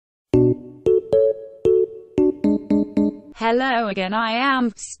Hello again, I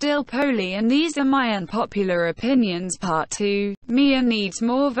am still Polly and these are my unpopular opinions part 2. Mia needs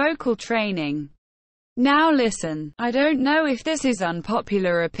more vocal training. Now listen, I don't know if this is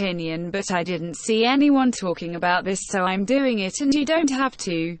unpopular opinion, but I didn't see anyone talking about this, so I'm doing it and you don't have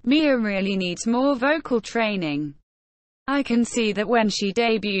to. Mia really needs more vocal training. I can see that when she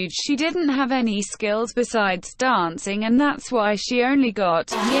debuted she didn't have any skills besides dancing, and that's why she only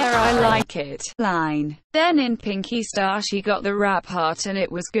got "Yeah, I like it" line. Then in Pinky Star she got the rap part and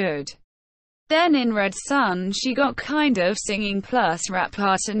it was good. Then in Red Sun she got kind of singing plus rap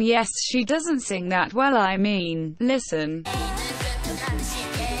part, and yes, she doesn't sing that well, I mean, listen.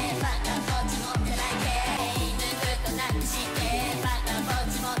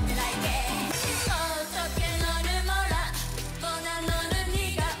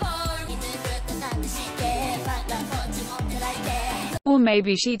 Or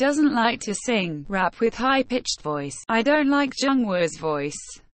maybe she doesn't like to sing rap with high-pitched voice. I don't like Jungwoo's voice.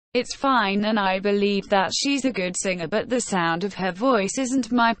 It's fine and I believe that she's a good singer, but the sound of her voice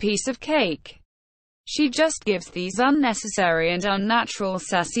isn't my piece of cake. She just gives these unnecessary and unnatural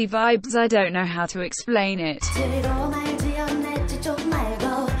sassy vibes. I don't know how to explain it.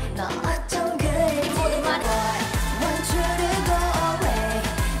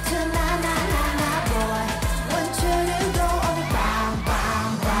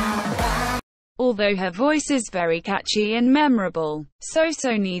 Although her voice is very catchy and memorable, So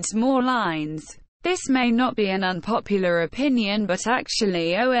needs more lines. This may not be an unpopular opinion, but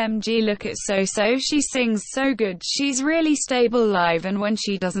actually OMG, look at So, she sings so good, she's really stable live, and when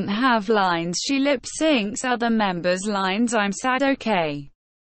she doesn't have lines she lip syncs other members' lines. I'm sad, okay?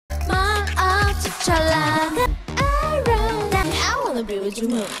 I wanna be with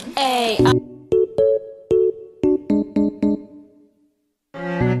you. Hey.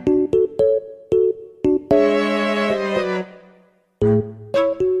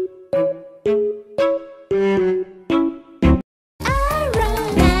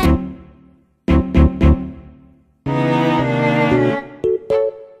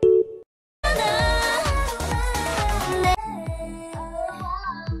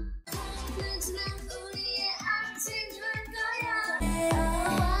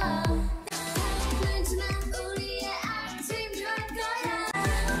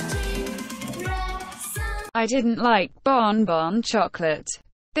 I didn't like Bon Bon Chocolate.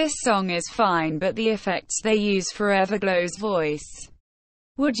 This song is fine, but the effects they use for Everglow's voice.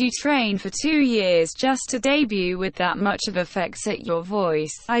 Would you train for 2 years just to debut with that much of effects at your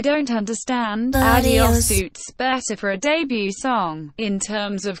voice? I don't understand. Adios suits better for a debut song. In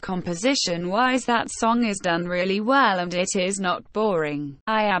terms of composition-wise, that song is done really well and it is not boring.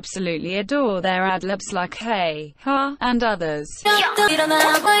 I absolutely adore their ad-libs like Hey, Ha, and others.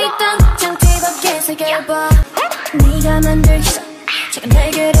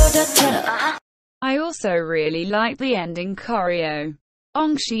 I also really like the ending choreo.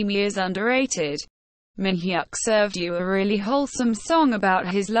 Ongshimi is underrated. Minhyuk served you a really wholesome song about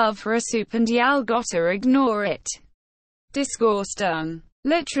his love for a soup and y'all gotta ignore it. Disgusting.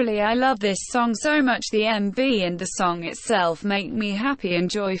 Literally, I love this song so much. The MV and the song itself make me happy and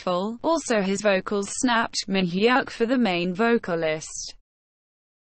joyful. Also his vocals snapped. Minhyuk for the main vocalist.